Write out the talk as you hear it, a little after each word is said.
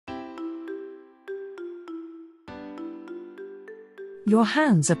Your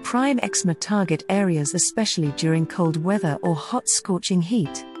hands are prime eczema target areas, especially during cold weather or hot scorching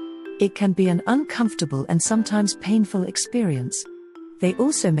heat. It can be an uncomfortable and sometimes painful experience. They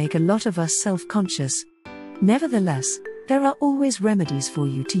also make a lot of us self-conscious. Nevertheless, there are always remedies for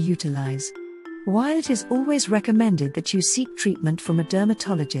you to utilize. While it is always recommended that you seek treatment from a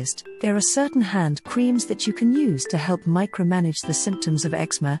dermatologist, there are certain hand creams that you can use to help micromanage the symptoms of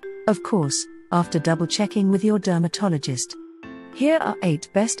eczema, of course, after double-checking with your dermatologist. Here are 8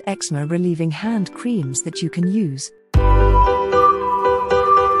 best eczema-relieving hand creams that you can use.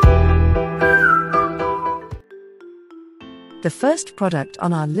 The first product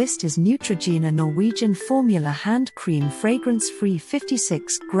on our list is Neutrogena Norwegian Formula Hand Cream Fragrance-Free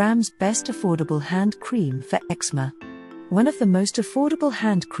 56 grams Best Affordable Hand Cream for Eczema. One of the most affordable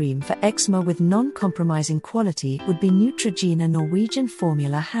hand cream for eczema with non-compromising quality would be Neutrogena Norwegian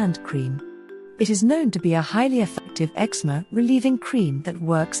Formula Hand Cream. It is known to be a highly effective eczema-relieving cream that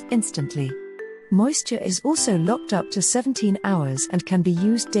works instantly. Moisture is also locked up to 17 hours and can be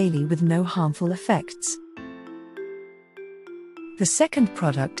used daily with no harmful effects. The second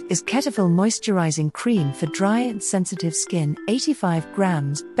product is Cetaphil Moisturizing Cream for Dry and Sensitive Skin 85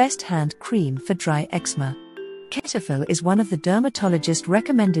 grams Best Hand Cream for Dry Eczema. Cetaphil is one of the dermatologist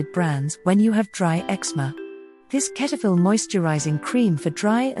recommended brands when you have dry eczema. This Cetaphil Moisturizing Cream for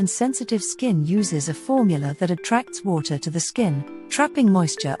Dry and Sensitive Skin uses a formula that attracts water to the skin, trapping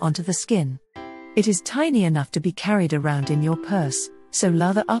moisture onto the skin. It is tiny enough to be carried around in your purse, so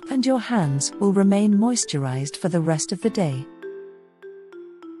lather up and your hands will remain moisturized for the rest of the day.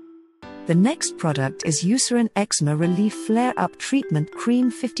 The next product is Eucerin Eczema Relief Flare-Up Treatment Cream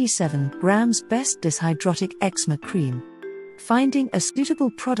 57 grams Best Dyshidrotic Eczema Cream. Finding a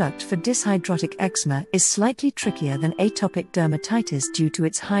suitable product for dyshidrotic eczema is slightly trickier than atopic dermatitis due to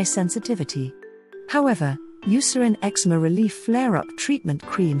its high sensitivity. However, Eucerin Eczema Relief Flare-Up Treatment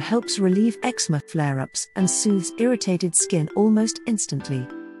Cream helps relieve eczema flare-ups and soothes irritated skin almost instantly.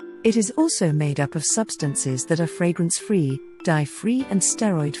 It is also made up of substances that are fragrance-free, dye-free and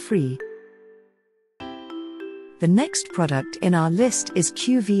steroid-free. The next product in our list is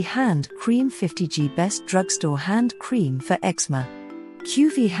QV Hand Cream 50g Best Drugstore Hand Cream for Eczema.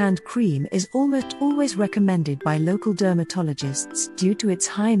 QV Hand Cream is almost always recommended by local dermatologists due to its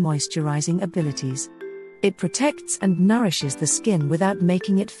high moisturizing abilities. It protects and nourishes the skin without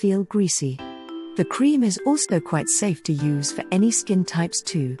making it feel greasy. The cream is also quite safe to use for any skin types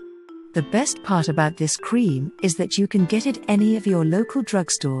too. The best part about this cream is that you can get it any of your local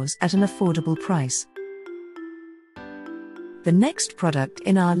drugstores at an affordable price. The next product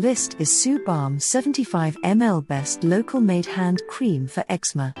in our list is Suu Balm 75 ml Best Local Made Hand Cream for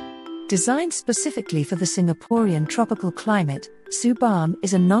Eczema. Designed specifically for the Singaporean tropical climate, Suu Balm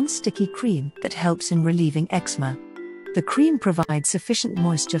is a non-sticky cream that helps in relieving eczema. The cream provides sufficient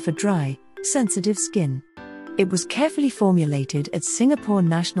moisture for dry, sensitive skin. It was carefully formulated at Singapore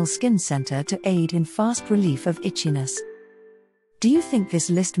National Skin Centre to aid in fast relief of itchiness. Do you think this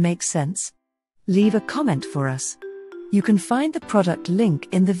list makes sense? Leave a comment for us. You can find the product link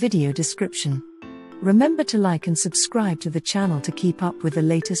in the video description. Remember to like and subscribe to the channel to keep up with the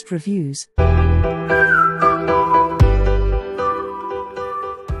latest reviews.